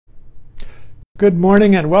Good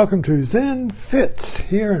morning and welcome to Zen Fits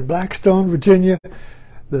here in Blackstone, Virginia,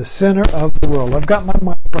 the center of the world. I've got my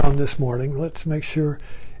mic on this morning. Let's make sure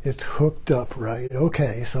it's hooked up right.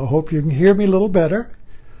 Okay, so I hope you can hear me a little better.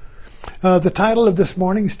 The title of this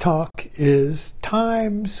morning's talk is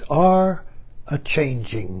Times Are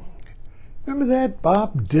A-Changing. Remember that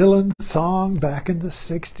Bob Dylan song back in the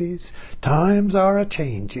 60s? Times are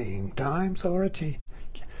a-changing, times are a-changing.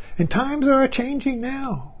 And times are a-changing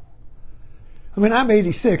now. I mean, I'm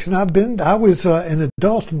 86, and I was an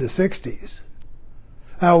adult in the 60s.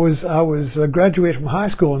 I was graduated from high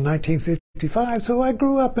school in 1955, so I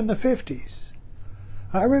grew up in the 50s.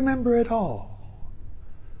 I remember it all.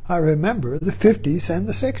 I remember the 50s and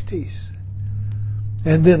the 60s,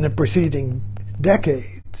 and then the preceding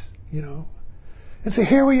decades, you know. And so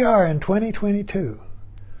here we are in 2022,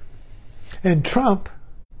 and Trump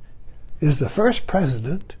is the first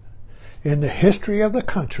president in the history of the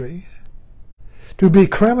country to be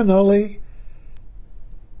criminally,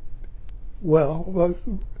 well,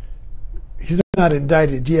 he's not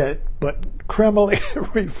indicted yet, but criminally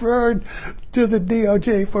referred to the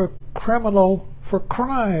DOJ for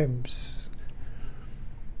crimes.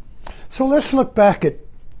 So let's look back at,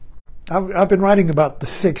 I've been writing about the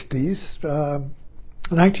 60s,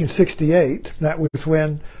 1968, that was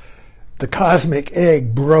when the cosmic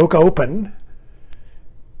egg broke open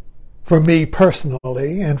for me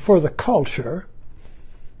personally and for the culture.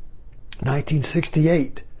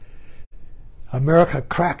 1968, America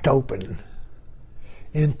cracked open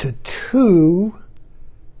into two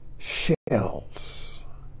shells.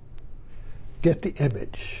 Get the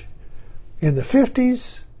image. In the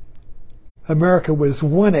 50s, America was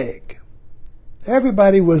one egg.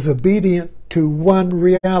 Everybody was obedient to one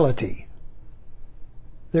reality.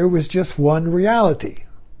 There was just one reality.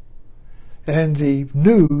 And the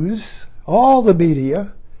news, all the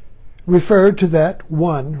media, referred to that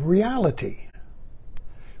one reality,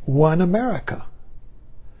 one America.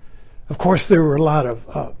 Of course, there were a lot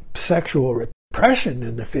of sexual repression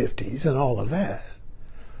in the 50s and all of that.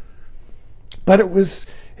 But it was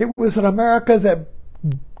an America that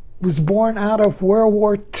was born out of World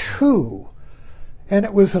War II. And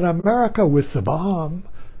it was an America with the bomb,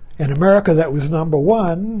 an America that was number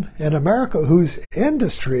one, an America whose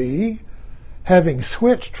industry, having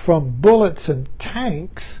switched from bullets and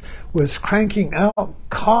tanks, was cranking out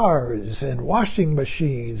cars and washing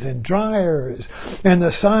machines and dryers, and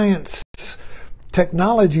the science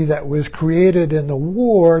technology that was created in the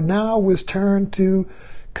war now was turned to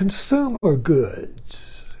consumer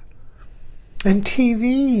goods. And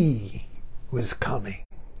TV was coming.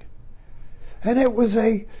 And it was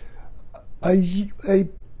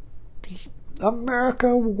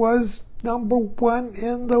America was number one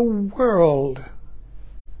in the world.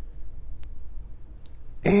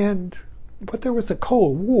 But there was a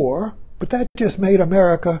Cold War, but that just made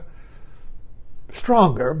America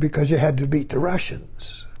stronger because you had to beat the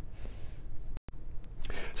Russians.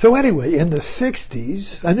 So anyway, in the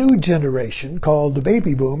 60s, a new generation called the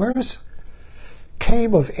baby boomers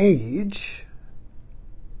came of age,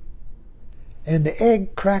 and the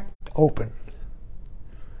egg cracked open.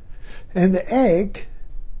 And the egg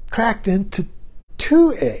cracked into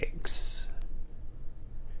two eggs.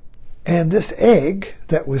 And this egg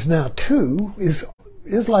that was now two is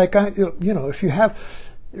like, you know, if you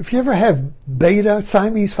ever have beta,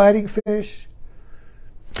 Siamese fighting fish,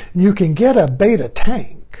 you can get a beta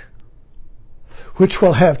tank, which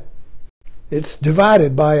will have, it's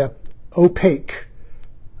divided by a opaque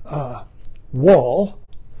wall,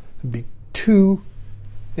 it'd be two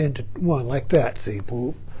into one like that, see,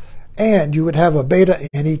 and you would have a beta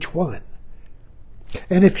in each one.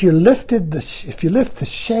 And if you lift the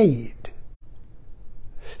shade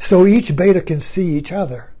so each beta can see each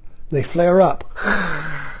other, they flare up.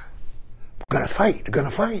 They're gonna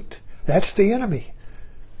fight. That's the enemy.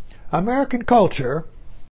 American culture,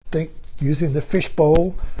 think using the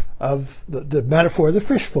fishbowl of the metaphor of the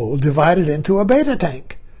fishbowl, divided into a beta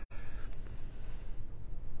tank.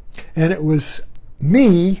 And it was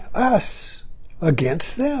me, us,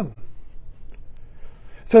 against them.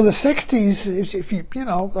 So the 60s, if you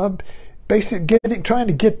trying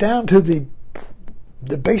to get down to the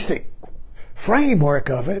basic framework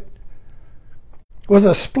of it, was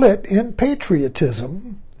a split in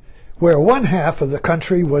patriotism, where one half of the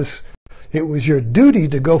country it was your duty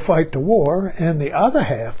to go fight the war, and the other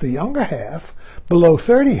half, the younger half, below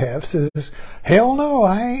 30 half, says, hell no,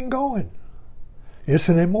 I ain't going. It's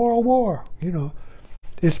an immoral war, you know.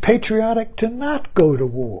 It's patriotic to not go to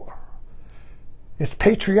war. It's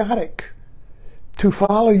patriotic to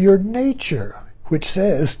follow your nature, which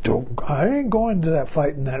says, I ain't going to that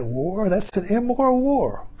fight in that war. That's an immoral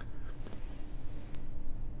war.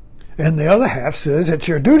 And the other half says it's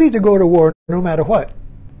your duty to go to war no matter what.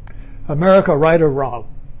 America, right or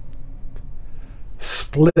wrong.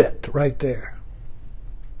 Split right there.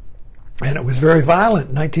 And it was very violent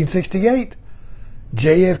in 1968.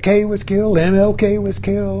 JFK was killed, MLK was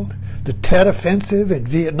killed, the Tet Offensive in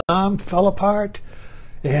Vietnam fell apart,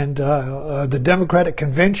 and the Democratic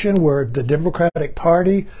Convention, where the Democratic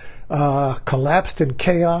Party collapsed in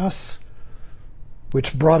chaos,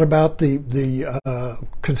 which brought about the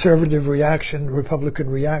conservative reaction, Republican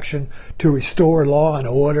reaction to restore law and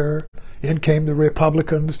order. In came the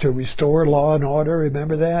Republicans to restore law and order,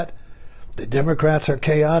 remember that? The Democrats are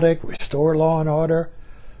chaotic, restore law and order.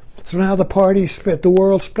 So now the party split, the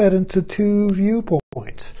world split into two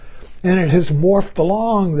viewpoints. And it has morphed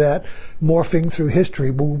along that, morphing through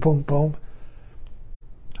history, boom, boom, boom.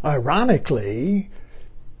 Ironically,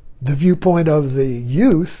 the viewpoint of the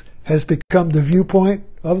youth has become the viewpoint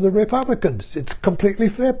of the Republicans. It's completely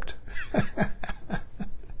flipped.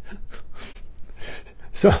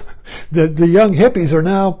 So the young hippies are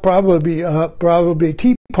now probably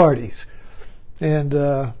Tea Parties and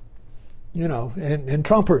and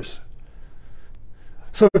Trumpers.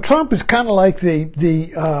 So Trump is kind of like the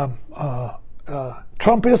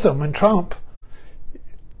Trumpism, and Trump,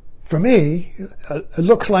 for me, it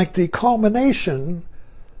looks like the culmination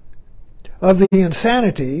of the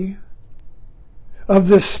insanity of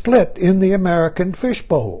this split in the American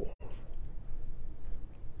fishbowl.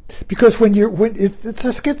 Because it's a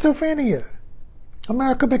schizophrenia.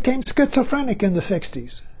 America became schizophrenic in the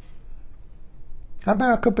 60s.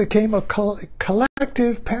 America became a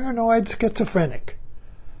collective paranoid schizophrenic,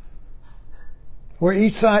 where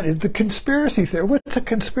each side is the conspiracy theory. What's a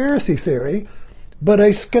conspiracy theory but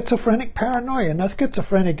a schizophrenic paranoia? Now,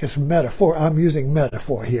 schizophrenic is metaphor. I'm using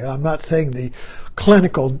metaphor here. I'm not saying the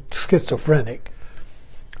clinical schizophrenic.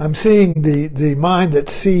 I'm seeing the mind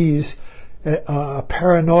that sees a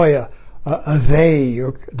paranoia, a they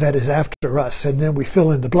that is after us, and then we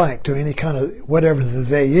fill in the blank to any kind of whatever the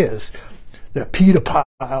they is. The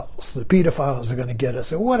pedophiles are going to get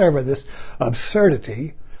us, or whatever. This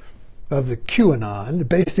absurdity of the QAnon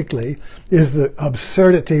basically is the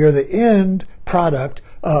absurdity or the end product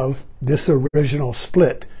of this original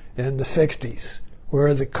split in the 60s,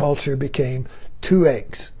 where the culture became two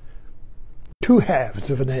eggs, two halves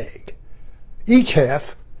of an egg. Each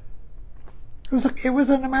half, it was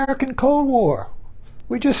an American Cold War.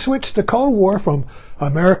 We just switched the Cold War from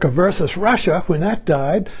America versus Russia. When that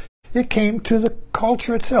died, it came to the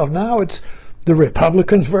culture itself. Now it's the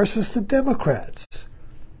Republicans versus the Democrats.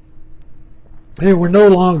 They were no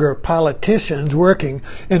longer politicians working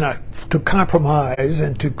to compromise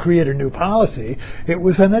and to create a new policy. It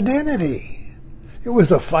was an identity. It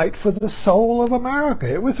was a fight for the soul of America.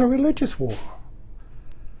 It was a religious war.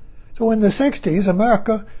 So in the 60s,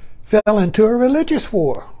 America fell into a religious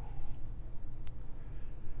war.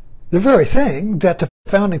 The very thing that the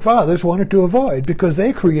Founding Fathers wanted to avoid, because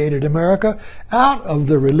they created America out of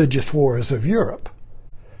the religious wars of Europe.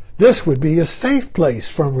 This would be a safe place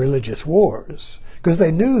from religious wars, because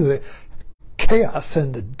they knew the chaos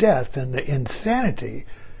and the death and the insanity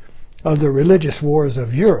of the religious wars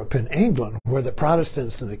of Europe and England, where the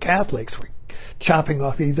Protestants and the Catholics were chopping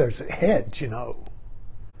off each other's heads,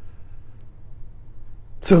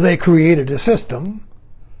 So they created a system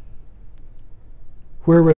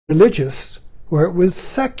where it was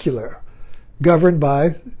secular, governed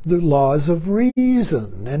by the laws of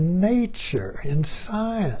reason and nature and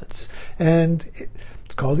science. And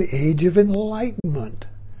it's called the Age of Enlightenment.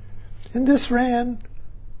 And this ran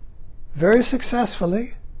very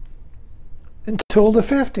successfully until the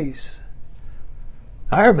 50s.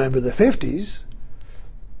 I remember the 50s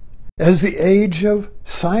as the age of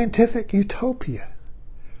scientific utopia.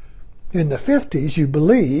 In the 50s, you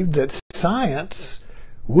believed that science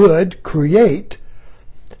would create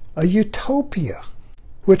a utopia,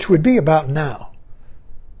 which would be about now.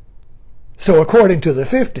 So according to the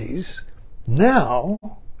 50s, now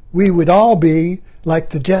we would all be like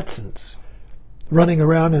the Jetsons, running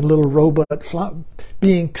around in little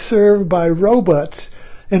being served by robots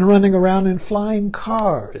and running around in flying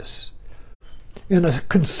cars in a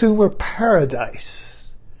consumer paradise.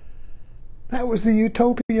 That was the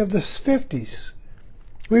utopia of the 50s.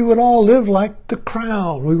 We would all live like the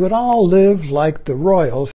Crown. We would all live like the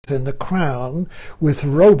royals in the Crown, with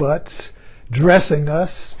robots dressing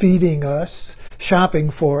us, feeding us, shopping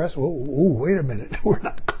for us. Oh, wait a minute. We're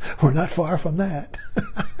not far from that.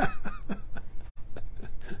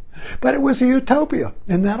 But it was a utopia,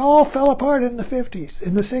 and that all fell apart in the 50s,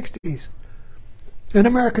 in the 60s. And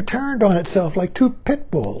America turned on itself like two pit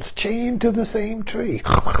bulls chained to the same tree.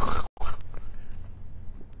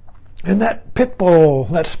 And that pit bull,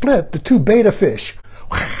 that split, the two beta fish,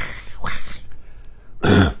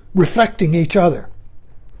 reflecting each other,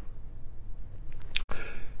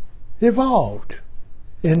 evolved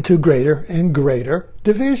into greater and greater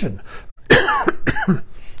division.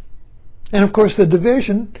 And of course the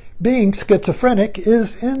division, being schizophrenic,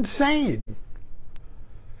 is insane.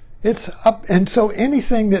 It's up, and so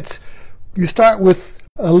anything that's, you start with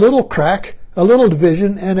a little crack, a little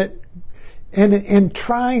division, and in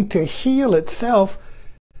trying to heal itself,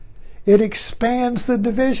 it expands the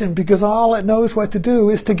division, because all it knows what to do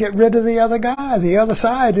is to get rid of the other guy. The other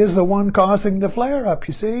side is the one causing the flare-up,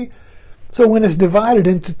 you see? So when it's divided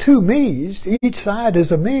into two me's, each side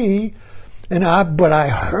is a me, but I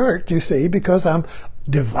hurt, you see, because I'm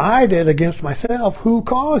divided against myself. Who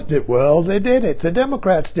caused it? Well, they did it. The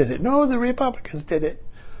Democrats did it. No, the Republicans did it.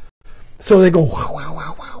 So they go, wow, wow,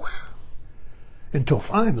 wow, wow, wow. Until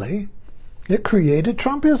finally, it created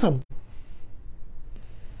Trumpism.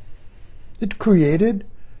 It created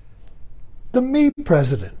the me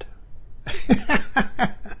president.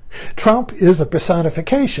 Trump is a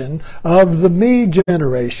personification of the me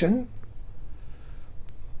generation.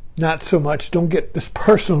 Not so much, don't get this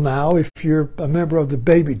personal now if you're a member of the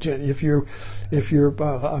if you're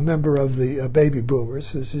a member of the baby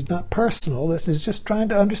boomers. This is not personal. This is just trying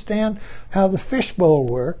to understand how the fishbowl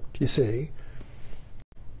worked, you see.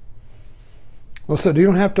 Well, so you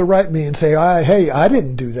don't have to write me and say, hey, I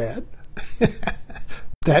didn't do that.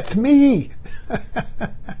 That's me.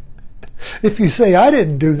 If you say I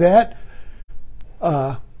didn't do that,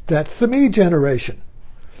 that's the me generation.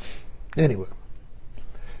 Anyway.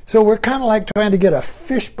 So we're kind of like trying to get a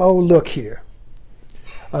fishbowl look here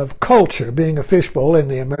of culture being a fishbowl,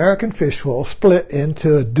 and the American fishbowl split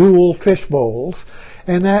into dual fishbowls,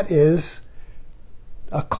 and that is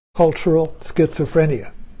a cultural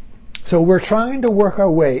schizophrenia. So we're trying to work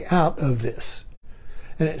our way out of this.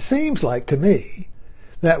 And it seems like to me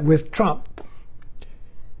that with Trump,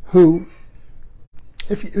 who,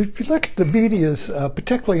 if you look at the media's,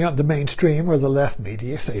 particularly on the mainstream or the left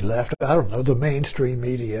media, say left, I don't know, the mainstream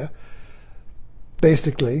media,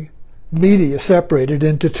 basically, media separated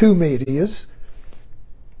into two medias.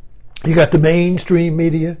 You got the mainstream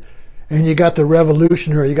media, and you got the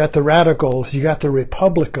revolutionary, you got the radicals, you got the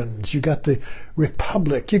Republicans, you got the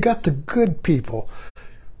Republic, you got the good people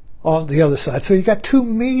on the other side. So you got two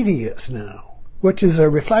medias now, which is a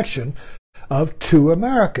reflection of two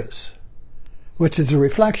Americas, which is a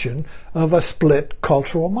reflection of a split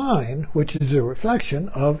cultural mind, which is a reflection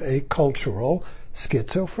of a cultural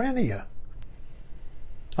schizophrenia,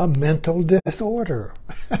 a mental disorder.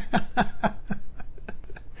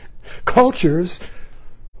 Cultures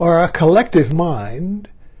are a collective mind,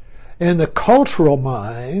 and the cultural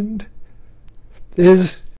mind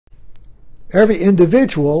is, every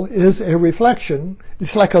individual is a reflection.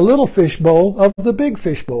 It's like a little fishbowl of the big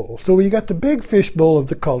fishbowl. So you got the big fishbowl of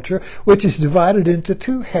the culture, which is divided into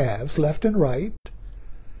two halves, left and right,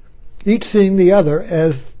 each seeing the other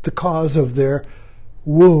as the cause of their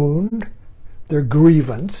wound, their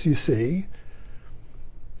grievance, you see.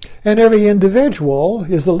 And every individual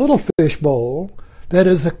is a little fishbowl that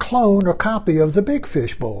is a clone or copy of the big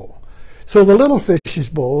fishbowl. So the little fish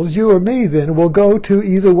bowls, you or me then, will go to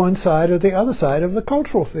either one side or the other side of the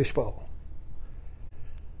cultural fishbowl.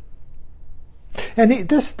 And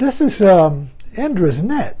this is Indra's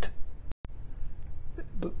net,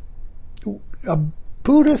 a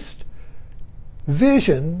Buddhist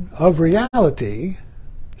vision of reality.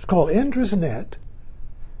 It's called Indra's net,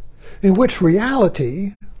 in which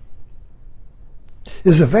reality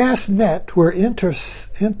is a vast net where intersections,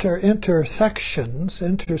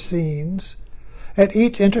 interscenes, at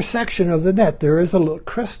each intersection of the net there is a little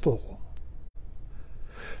crystal.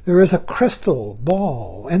 There is a crystal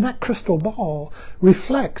ball, and that crystal ball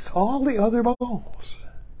reflects all the other balls.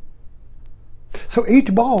 So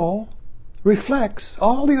each ball reflects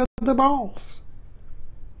all the other balls.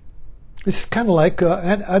 It's kind of like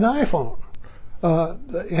an iPhone.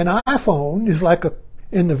 An iPhone is like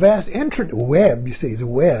in the vast internet web, you see, the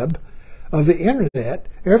web of the internet,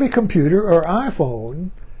 every computer or iPhone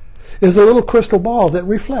is a little crystal ball that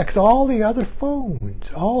reflects all the other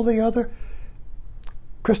phones, all the other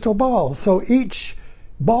crystal balls. So each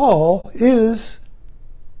ball is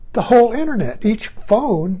the whole internet. Each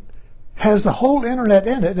phone has the whole internet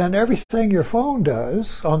in it, and everything your phone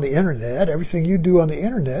does on the internet, everything you do on the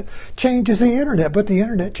internet, changes the internet, but the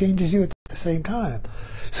internet changes you at the same time.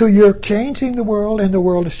 So you're changing the world, and the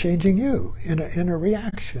world is changing you in a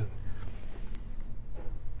reaction.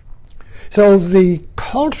 So the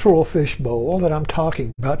cultural fishbowl that I'm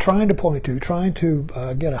talking about, trying to point to, trying to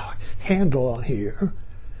get a handle on here,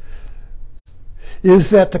 is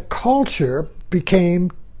that the culture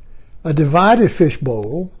became a divided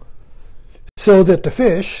fishbowl so that the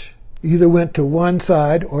fish either went to one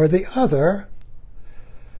side or the other,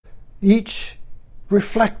 each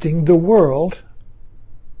reflecting the world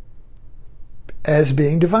as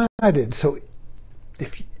being divided. So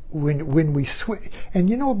when we swim, and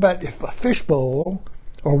you know about if a fishbowl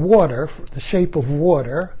or water, the shape of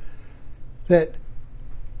water, that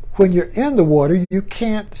when you're in the water you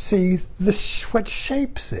can't see what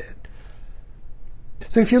shapes it.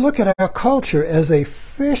 So if you look at our culture as a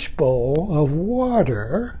fishbowl of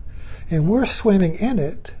water and we're swimming in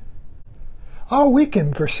it, all we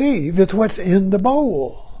can perceive is what's in the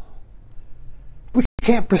bowl. We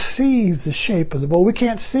can't perceive the shape of the bowl. We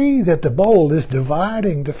can't see that the bowl is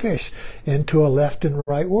dividing the fish into a left and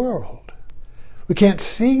right world. We can't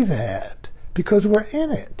see that because we're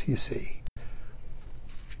in it, you see.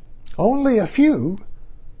 Only a few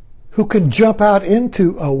who can jump out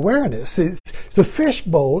into awareness. The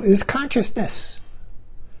fishbowl is consciousness.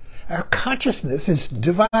 Our consciousness is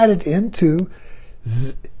divided into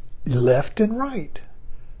left and right,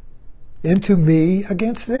 into me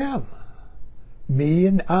against them, me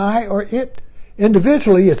and I or it.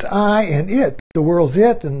 Individually, it's I and it. The world's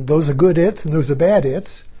it, and those are good its, and those are bad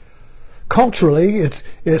its. Culturally, it's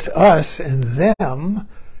us and them.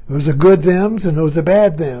 Those are good thems, and those are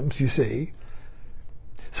bad thems, you see.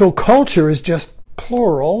 So culture is just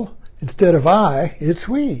plural. Instead of I, it's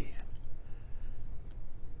we.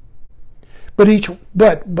 But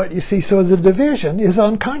you see, so the division is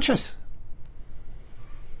unconscious.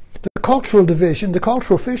 The cultural division, the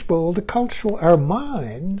cultural fishbowl, our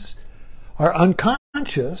minds are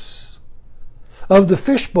unconscious of the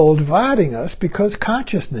fishbowl dividing us because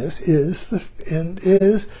consciousness is in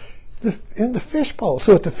the fishbowl.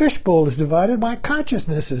 So if the fishbowl is divided, my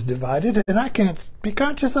consciousness is divided, and I can't be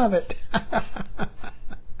conscious of it.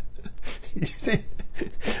 You see,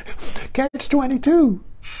 Catch-22.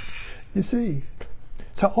 You see,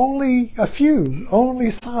 so only a few,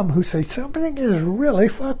 only some who say something is really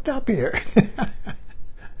fucked up here.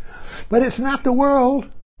 But it's not the world.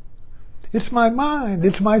 It's my mind.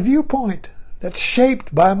 It's my viewpoint that's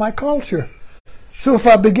shaped by my culture. So if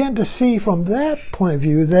I begin to see from that point of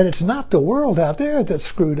view that it's not the world out there that's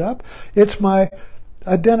screwed up, it's my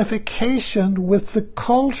identification with the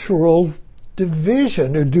cultural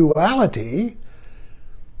division or duality.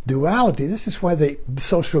 This is why the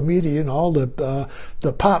social media and all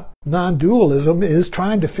the pop non-dualism is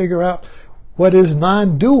trying to figure out what is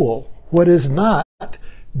non-dual, what is not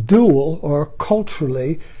dual or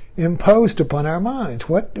culturally imposed upon our minds.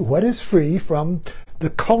 What is free from the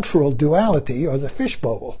cultural duality or the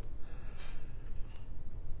fishbowl?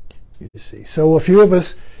 You see, so a few of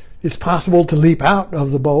us, it's possible to leap out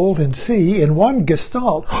of the bowl and see in one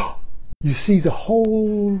gestalt, you see the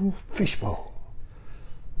whole fishbowl.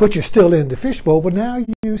 But you're still in the fishbowl, but now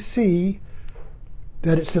you see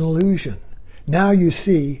that it's an illusion. Now you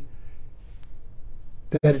see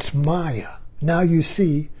that it's Maya. Now you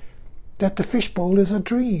see that the fishbowl is a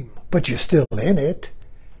dream, but you're still in it.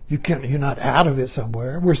 You're not out of it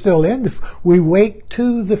somewhere. We're still in we wake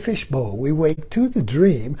to the fishbowl. We wake to the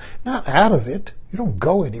dream, not out of it. You don't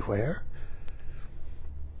go anywhere.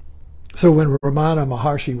 So when Ramana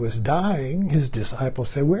Maharshi was dying, his disciples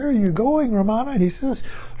said, "Where are you going, Ramana?" And he says,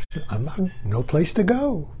 no place to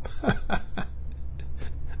go.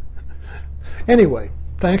 Anyway,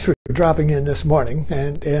 thanks for dropping in this morning.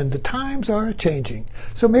 And the times are changing.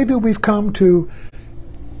 So maybe we've come to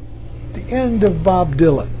the end of Bob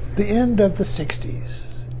Dylan, the end of the 60s,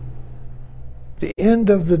 the end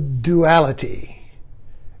of the duality,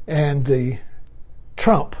 and the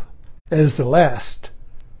Trump as the last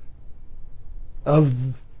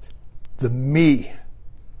of the me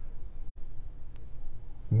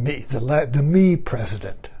the me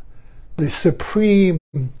president, the supreme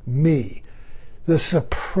me, the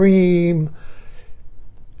supreme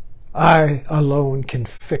I alone can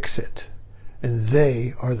fix it, and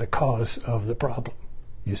they are the cause of the problem,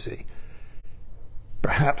 you see.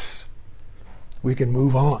 Perhaps we can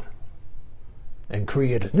move on and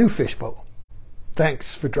create a new fishbowl.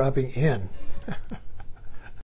 Thanks for dropping in.